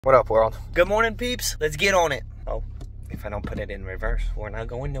What up, world? Good morning, peeps. Let's get on it. Oh, if I don't put it in reverse, we're not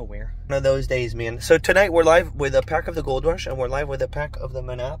going nowhere. One of those days, man. So tonight we're live with a pack of the Gold Rush and we're live with a pack of the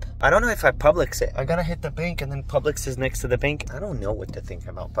Moneyback. I don't know if I Publix it. I gotta hit the bank and then Publix is next to the bank. I don't know what to think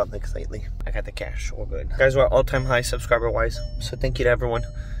about Publix lately. I got the cash. We're good. Guys, we're all-time high subscriber-wise. So thank you to everyone.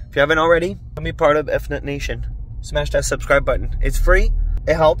 If you haven't already, come be part of FNet Nation. Smash that subscribe button. It's free.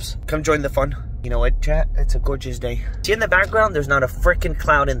 It helps. Come join the fun. You know what, chat? It's a gorgeous day. See in the background, there's not a freaking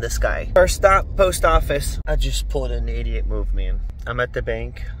cloud in the sky. First stop, post office. I just pulled an idiot move, man. I'm at the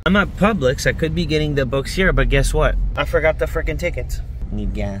bank. I'm at Publix. I could be getting the books here, but guess what? I forgot the freaking tickets.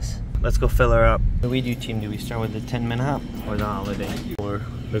 Need gas. Let's go fill her up. What do we do, team? Do we start with the 10-minute hop or the holiday? Or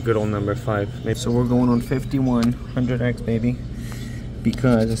the good old number 5? So we're going on 51, 100X, baby.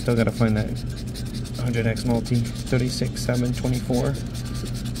 Because I still gotta find that 100X multi. 36, 7, 24.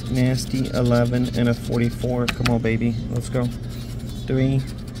 Nasty 11 and a 44. Come on, baby. Let's go. 3,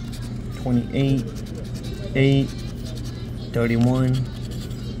 28, 8, 31,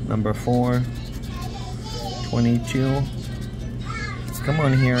 number 4, 22. Come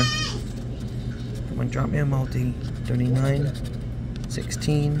on here. Come on, drop me a multi. 39,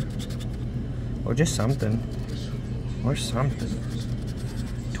 16, or just something. Or something.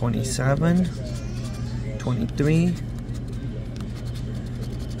 27, 23.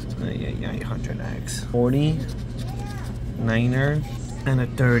 100X. 40, 9er, and a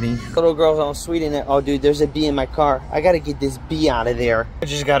 30. Little girl's all sweet in it. Oh, dude, there's a bee in my car. I gotta get this bee out of there. I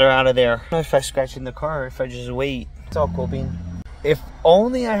just got her out of there. I don't know if I scratch in the car or if I just wait. It's all cool, Bean. If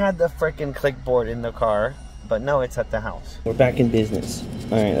only I had the freaking clickboard in the car, but no, it's at the house. We're back in business.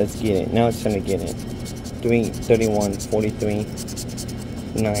 All right, let's get it. Now it's time to get it. 3, 31, 43,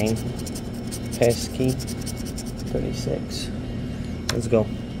 9, pesky, 36. Let's go.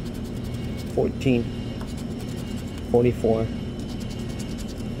 14, 44.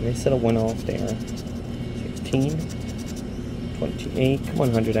 They should have went off there. 16, 28. Come on,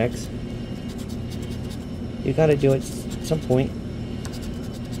 100X. You gotta do it at some point.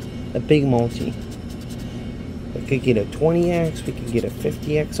 A big multi. We could get a 20X. We could get a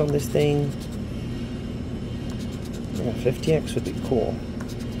 50X on this thing. Yeah, 50X would be cool.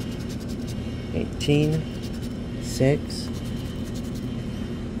 18, 6.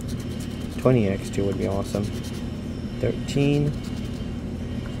 20X too would be awesome. 13.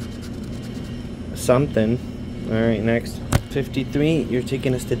 Something. Alright, next. 53. You're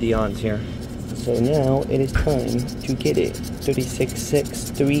taking us to the odds here. So now it is time to get it. 36,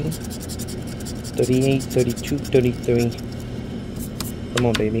 6, 3. 38, 32, 33. Come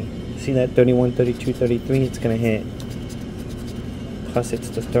on, baby. See that 31, 32, 33? It's gonna hit. Plus it's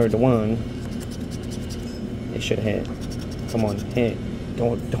the third one. It should hit. Come on, hit.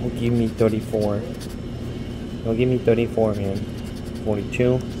 Don't give me 34. Don't give me 34, man.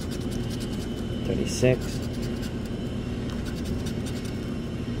 42. 36.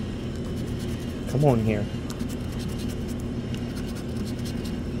 Come on here.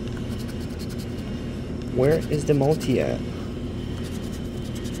 Where is the multi at?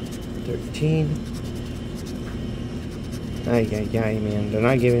 13. Ay, man. They're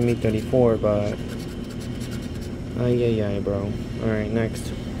not giving me 34, but... Ay, bro. Alright,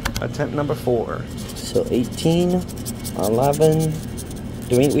 next. Attempt number 4. So 18, 11.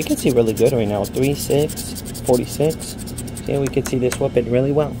 We can see really good right now. 3, 6, 46. Yeah, we can see this weapon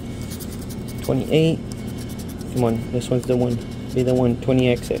really well. 28. Come on, this one's the one. Be the one. 20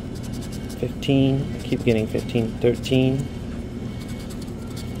 exit. 15. Keep getting 15. 13.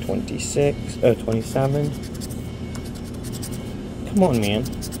 26. 27. Come on, man.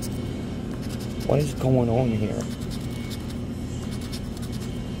 What is going on here?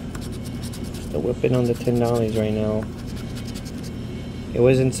 The whipping on the $10 right now. It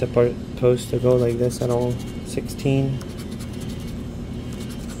wasn't supposed to go like this at all. 16.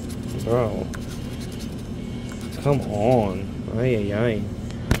 Bro. Come on. Ay.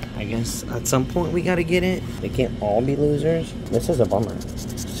 I guess at some point we gotta get it. They can't all be losers. This is a bummer.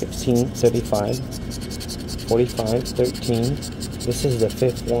 16, 35, 45, 13. This is the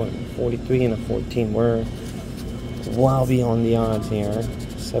 5th one. 43 and a 14. We're well beyond the odds here.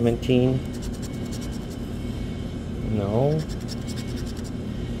 17. No.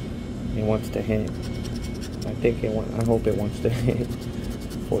 It wants to hit. I hope it wants to hit.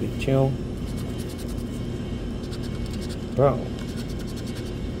 42. Bro.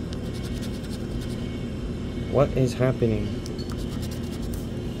 What is happening?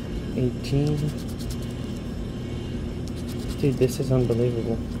 18. Dude, this is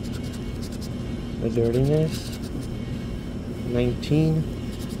unbelievable. The dirtiness. 19.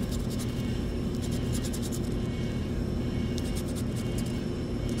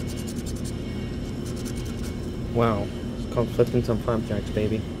 Wow. It's called flipping some flapjacks,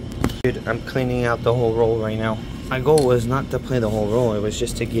 baby. Dude, I'm cleaning out the whole roll right now. My goal was not to play the whole roll. It was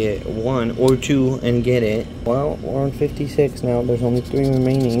just to get 1 or 2 and get it. Well, we're on 56 now. There's only 3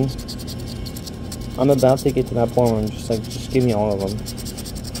 remaining. I'm about to get to that point where I'm just like, just give me all of them.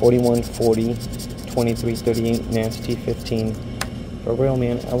 41, 40, 23, 38, nasty, 15. For real,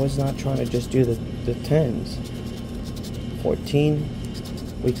 man, I was not trying to just do the 10s. 14.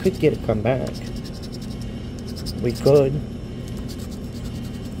 We could get a comeback. We could.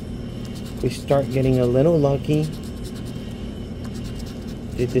 We start getting a little lucky.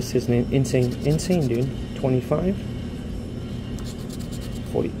 Dude, this is insane, dude. 25.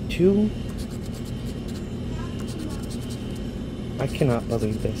 42. I cannot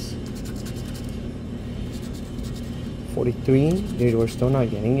believe this. 43. Dude, we're still not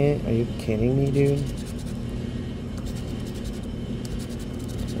getting it. Are you kidding me, dude?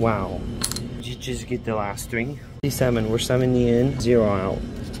 Wow. Did you just get the last 3? 57. We're 70 in, 0 out.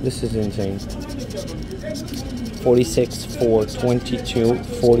 This is insane. 46, 4, 22,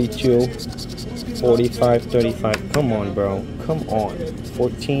 42, 45, 35. Come on, bro. Come on.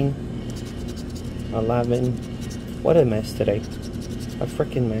 14, 11. What a mess today. A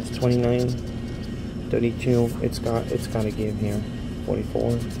freaking mess. 29, 32. It's got to give here.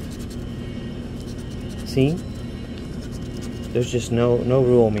 44. See? There's just no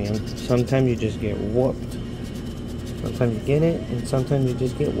rule, man. Sometimes you just get whooped. Sometimes you get it, and sometimes you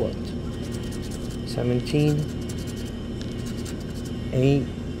just get whooped. 17. 8.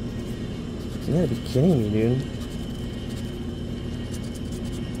 You gotta be kidding me, dude.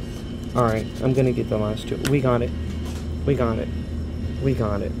 Alright, I'm gonna get the last 2. We got it. We got it. We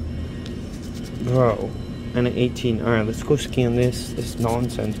got it. Bro. And an 18. Alright, let's go scan this. This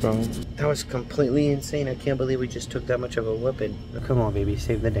nonsense, bro. That was completely insane. I can't believe we just took that much of a whipping. Come on, baby.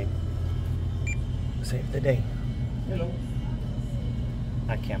 Save the day. Save the day. Hello.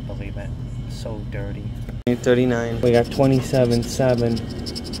 I can't believe it. So dirty. 39. We got 27, 7,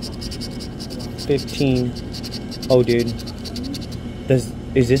 15. Oh, dude.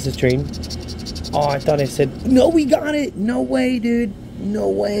 Is this a train? Oh, I thought I said, no, we got it. No way, dude. No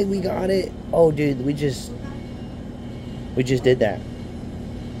way we got it. Oh, dude, we just did that.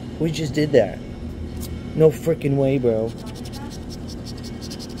 We just did that. No freaking way, bro.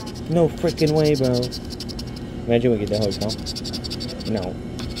 No freaking way, bro. Imagine we get the hotel. No.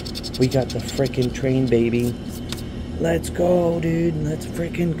 We got the freaking train, baby. Let's go, dude. Let's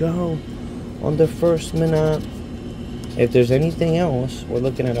freaking go. On the first minute. If there's anything else, we're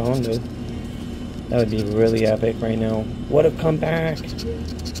looking at 100. That would be really epic right now. What a comeback.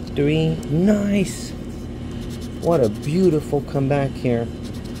 3. Nice. What a beautiful comeback here.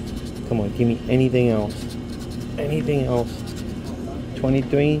 Come on, give me anything else. Anything else.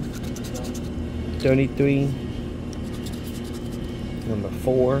 23. 33. Number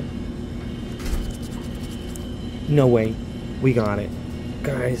 4. No way. We got it.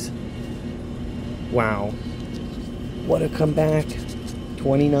 Guys. Wow. What a comeback.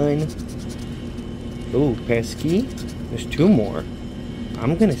 29. Ooh, pesky. There's 2 more.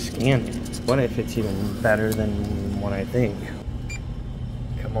 I'm gonna scan it. What if it's even better than what I think?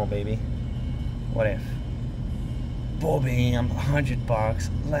 Come on, baby. What if? Bam, $100.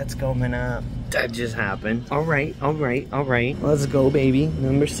 Let's go, man. That just happened. Alright, alright, alright. Let's go, baby.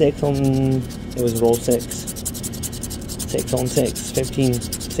 Number 6 on... It was roll 6. 6 on 6. 15,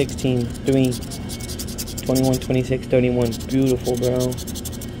 16, 3, 21, 26, 31. Beautiful, bro.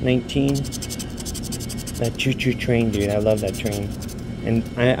 19. That choo-choo train, dude. I love that train. And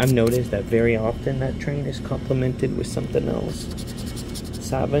I've noticed that very often that train is complemented with something else.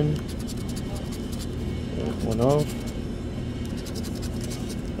 7. One off.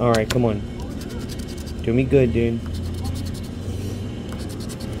 Alright, come on. Do me good, dude.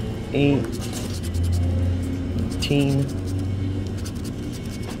 8. 18.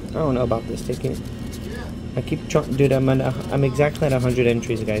 I don't know about this ticket. I keep trying, dude. I'm exactly at 100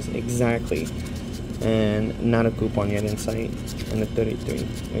 entries, guys. Exactly. And not a coupon yet in sight. And a 33.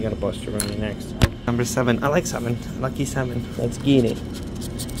 We got a buster running next. Number 7. I like 7. Lucky 7. Let's get it.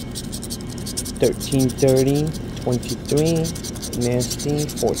 13, 30, 23, nasty,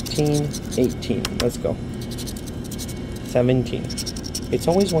 14, 18. Let's go. 17. It's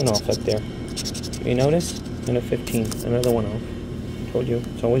always one off up there. You notice? And a 15. Another one off. Told you.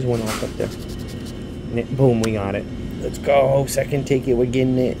 It's always one off up there. And boom, we got it. Let's go. Second ticket. We're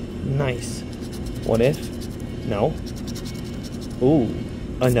getting it. Nice. What if? No. Ooh.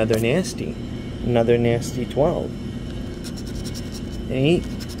 Another nasty. Another nasty 12. 8.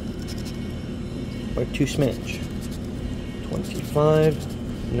 Or 2 smidge.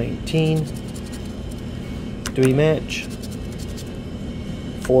 25. 19. 3 match,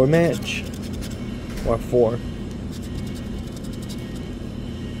 4 match, or 4.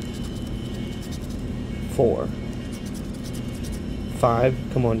 4. 5.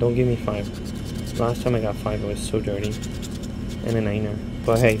 Come on, don't give me 5. Last time I got 5, it was so dirty. And a 9er.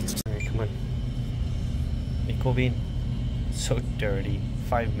 But hey. Alright, come on. Equal bean. So dirty.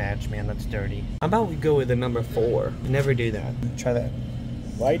 5 match, man, that's dirty. How about we go with the number 4? Never do that. Try that.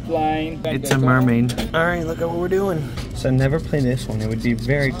 White line. It's a mermaid. Alright, look at what we're doing. So never play this one. It would be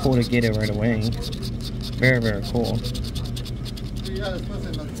very cool to get it right away. Very, very cool.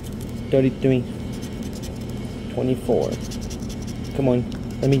 33. 24. Come on,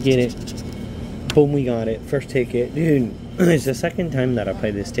 let me get it. Boom, we got it. First ticket. Dude, it's the second time that I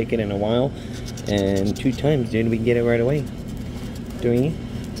played this ticket in a while. And 2 times, dude, we get it right away. 3.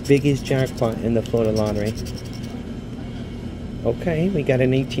 Biggest jackpot in the Florida lottery. Okay, we got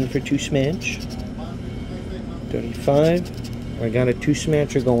an 18 for 2 smash. 35. I got a 2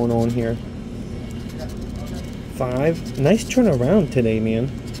 smasher going on here. 5. Nice turnaround today,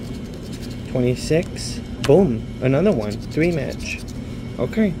 man. 26. Boom, another one. 3 match.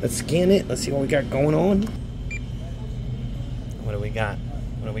 Okay, let's scan it. Let's see what we got going on. What do we got?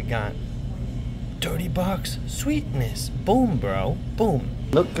 What do we got? 30 bucks. Sweetness. Boom, bro. Boom.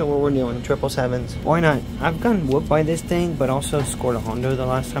 Look at what we're doing. 777s. Why not? I've gotten whooped by this thing, but also scored a Hondo the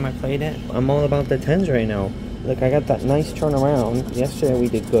last time I played it. I'm all about the 10s right now. Look, I got that nice turnaround. Yesterday we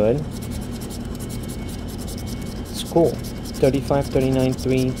did good. It's cool. 35, 39,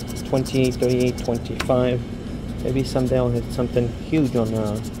 3, 28, 38, 25. Maybe someday I'll hit something huge on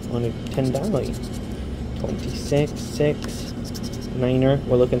a $10. 26, 6, 9er.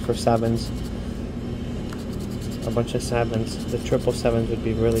 We're looking for 7s. A bunch of 7s. The 777s would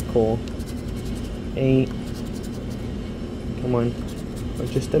be really cool. 8. Come on. Or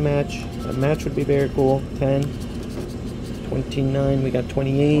just a match. A match would be very cool. 10. 29. We got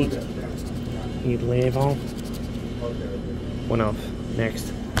 28. 11. 1 off.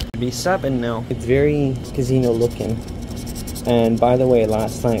 Next. Be 7 now. It's very casino looking. And by the way,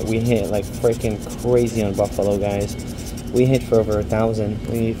 last night we hit like freaking crazy on Buffalo, guys. We hit for over 1,000.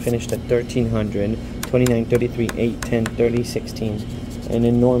 We finished at 1,300. 29, 33, 8, 10, 30, 16. An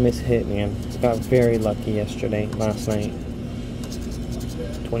enormous hit, man. Got very lucky yesterday, last night.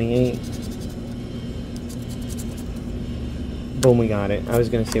 28. Boom, we got it. I was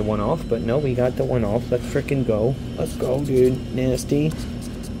gonna say 1 off, but no, we got the 1 off. Let's freaking go. Let's go, dude. Nasty.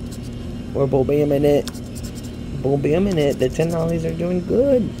 We're boom-bamming it. Boom-bamming it. The $10 are doing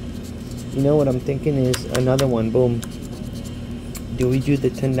good. You know what I'm thinking is another one. Boom. Do we do the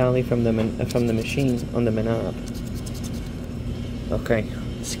 $10 from the machine on the Moneyback? Okay,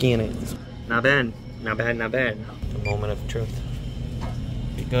 scan it. Not bad, not bad, not bad. The moment of truth.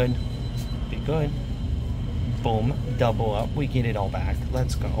 Be good, be good. Boom, double up. We get it all back.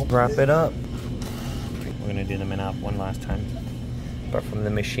 Let's go. Wrap it up. We're gonna do the Moneyback one last time, but from the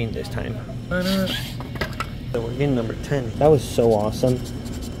machine this time. So we're getting number 10. That was so awesome.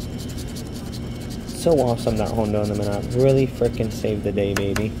 So awesome, that Hondo on the Moneyback. Really freaking saved the day,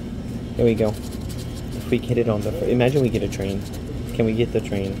 baby. Here we go. If we get it on the... Imagine we get a train. Can we get the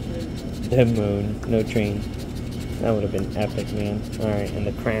train? The moon. No train. That would have been epic, man. Alright, and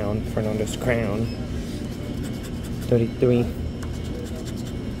the crown. Fernando's crown. 33.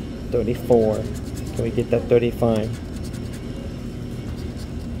 34. Can we get that 35?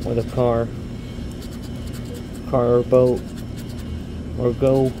 Or the car. Car or boat. Or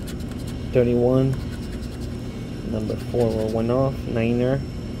go. 31. Number 4, we're 1 off. 9er.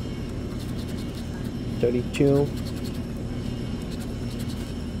 32.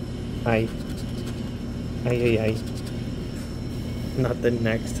 Aye. Not the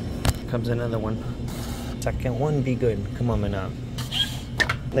next. Comes another one. Second one, be good. Come on, man.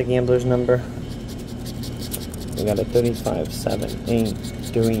 The gambler's number. We got a 35, 7, 8,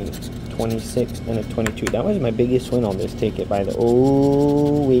 3, 26, and a 22. That was my biggest win on this ticket, by the...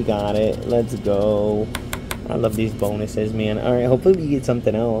 Oh, we got it. Let's go. I love these bonuses, man. Alright, hopefully we get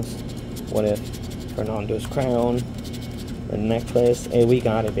something else. What if Fernando's crown, the necklace? Hey, we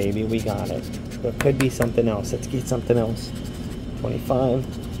got it, baby. We got it. There could be something else. Let's get something else. 25,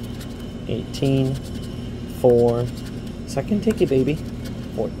 18, 4. Second ticket, baby.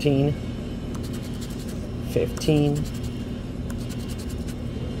 14, 15.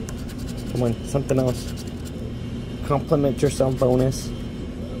 Come on, something else. Compliment yourself bonus.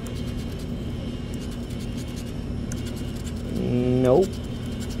 Nope.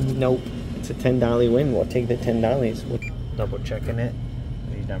 Nope. It's a $10 win. We'll take the $10. We'll double checking it.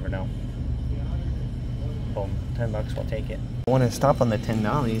 You never know. Boom. $10. We'll take it. I want to stop on the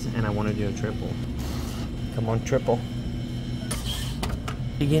 $10 and I want to do a triple. Come on, triple.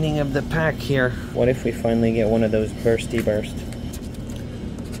 Beginning of the pack here. What if we finally get one of those bursty burst?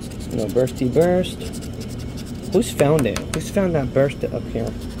 No bursty burst. Who's found it? Who's found that burst up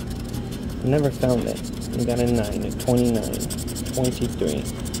here? Never found it. We got a 9, a 29, 23,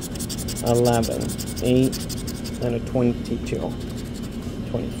 11, 8, and a 22,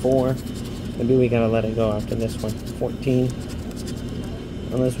 24. Maybe we gotta let it go after this one. 14.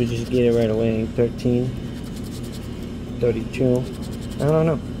 Unless we just get it right away. 13, 32. I don't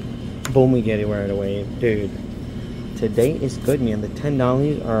know. Boom, we get it right away. Dude, today is good, man. The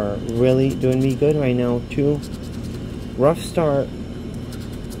 $10 are really doing me good right now, too. Rough start,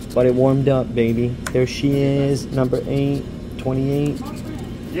 but it warmed up, baby. There she is, number 8, 28,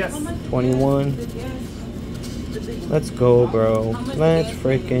 Yes. 21. Let's go, bro. Let's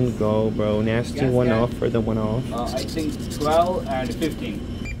freaking go, bro. Nasty one off for the one off. I think 12 and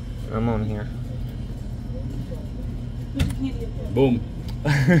 15. I'm on here. Boom.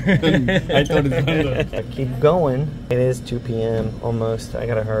 I thought it was Keep going. It is 2 p.m. almost. I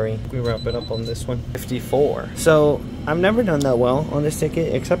gotta hurry. We wrap it up on this one. 54. So I've never done that well on this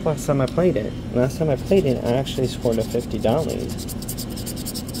ticket except last time I played it. Last time I played it, I actually scored a $50.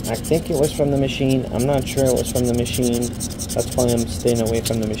 I think it was from the machine. I'm not sure it was from the machine. That's why I'm staying away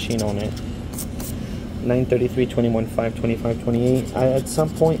from the machine on it. 9, 33, 21, 5, 25, 28. At some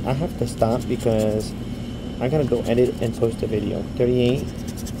point, I have to stop because I gotta go edit and post a video. 38.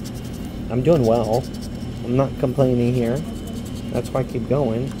 I'm doing well. I'm not complaining here. That's why I keep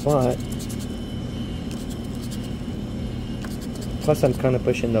going. But plus, I'm kind of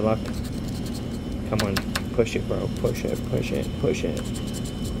pushing the luck. Come on, push it, bro. Push it, push it, push it.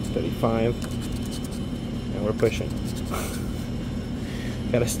 35. And we're pushing.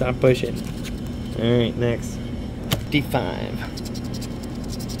 Gotta stop pushing. All right, next. 55.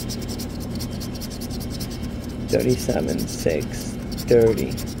 37, 6,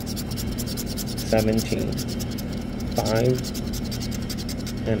 30, 17, 5,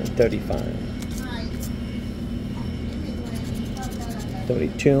 and a 35.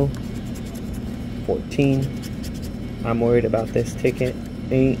 32, 14. I'm worried about this ticket.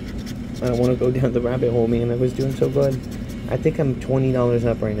 8. I don't want to go down the rabbit hole, man. I was doing so good. I think I'm $20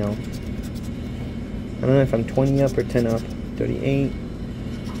 up right now. I don't know if I'm 20 up or 10 up. 38.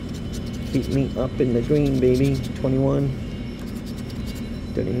 Keep me up in the green, baby. 21,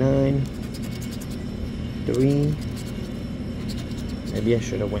 39, 3. Maybe I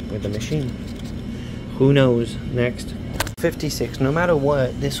should have went with the machine. Who knows? Next. 56. No matter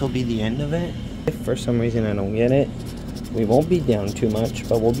what, this will be the end of it. If for some reason I don't get it, we won't be down too much,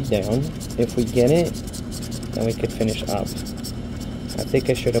 but we'll be down. If we get it, then we could finish up. I think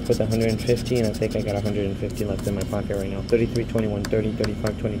I should have put 150, and I think I got 150 left in my pocket right now. 33, 21, 30,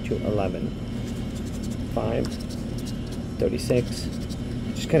 35, 22, 11. 5, 36.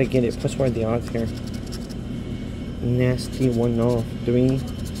 Just gotta get it. Plus, what are the odds here? Nasty one off. 3,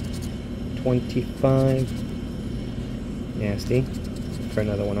 25. Nasty. For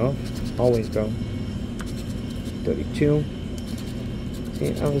another one off. Always go. 32.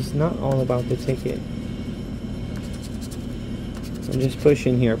 See, I was not all about the ticket. I'm just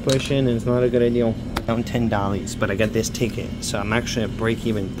pushing here, pushing, and it's not a good idea. Down $10, but I got this ticket, so I'm actually at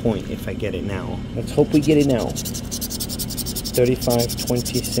break-even point if I get it now. Let's hope we get it now. 35,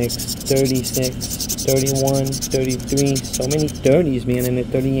 26, 36, 31, 33. So many 30s, man, and a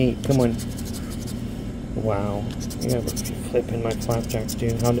 38. Come on. Wow. You gotta be flipping my flapjacks,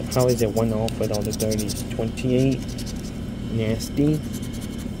 dude. How is it one off with all the 30s? 28. Nasty.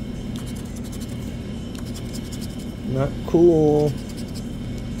 Not cool.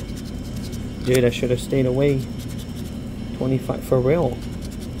 Dude, I should have stayed away. 25 for real.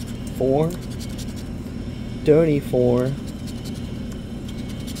 4. 34.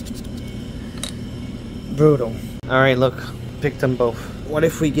 Brutal. Alright, look. Picked them both. What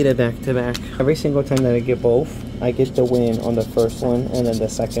if we get it back to back? Every single time that I get both, I get the win on the first one, and then the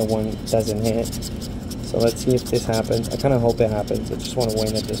second one doesn't hit. So let's see if this happens. I kind of hope it happens. I just want to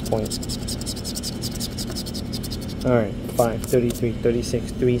win at this point. Alright, 5, 33,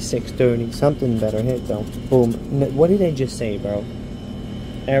 36, 3, 6, 30. Something better hit though. Boom. What did I just say, bro?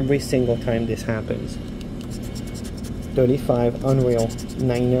 Every single time this happens. 35, unreal.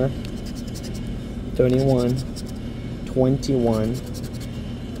 9er. 31. 21.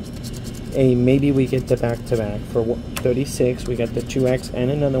 Hey, maybe we get the back-to-back. For 36, we got the 2x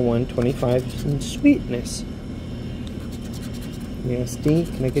and another one. 25. Sweetness. Nasty.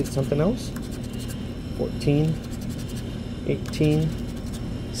 Can I get something else? 14. 18,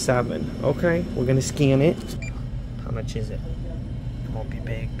 7. Okay, we're gonna scan it. How much is it? Come Oh, be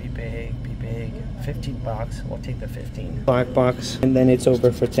big, be big, be big. 15 bucks. We'll take the 15. $5, and then it's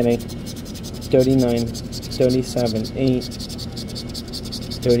over for today. 39, 37, 8,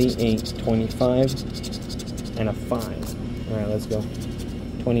 38, 25, and a 5. All right, let's go.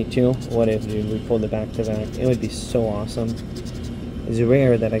 22. What if, dude, we pulled it back to back? It would be so awesome. It's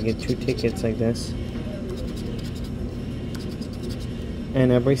rare that I get 2 tickets like this.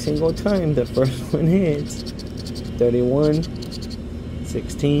 And every single time the first one hits. 31,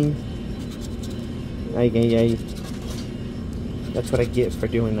 16. Ay, ay, ay. That's what I get for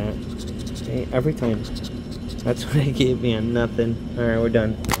doing that. Okay, every time. That's what I get, man. Nothing. Alright, we're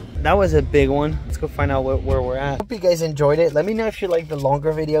done. That was a big one. Let's go find out where we're at. Hope you guys enjoyed it. Let me know if you like the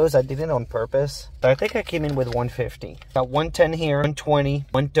longer videos. I did it on purpose. But I think I came in with 150. Got 110 here, 120,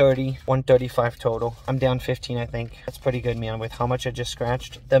 130, 135 total. I'm down 15, I think. That's pretty good, man, with how much I just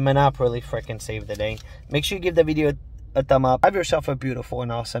scratched. The Monop really freaking saved the day. Make sure you give the video a thumb up. Have yourself a beautiful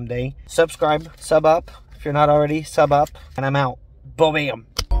and awesome day. Subscribe, sub up. If you're not already, sub up. And I'm out. Boom.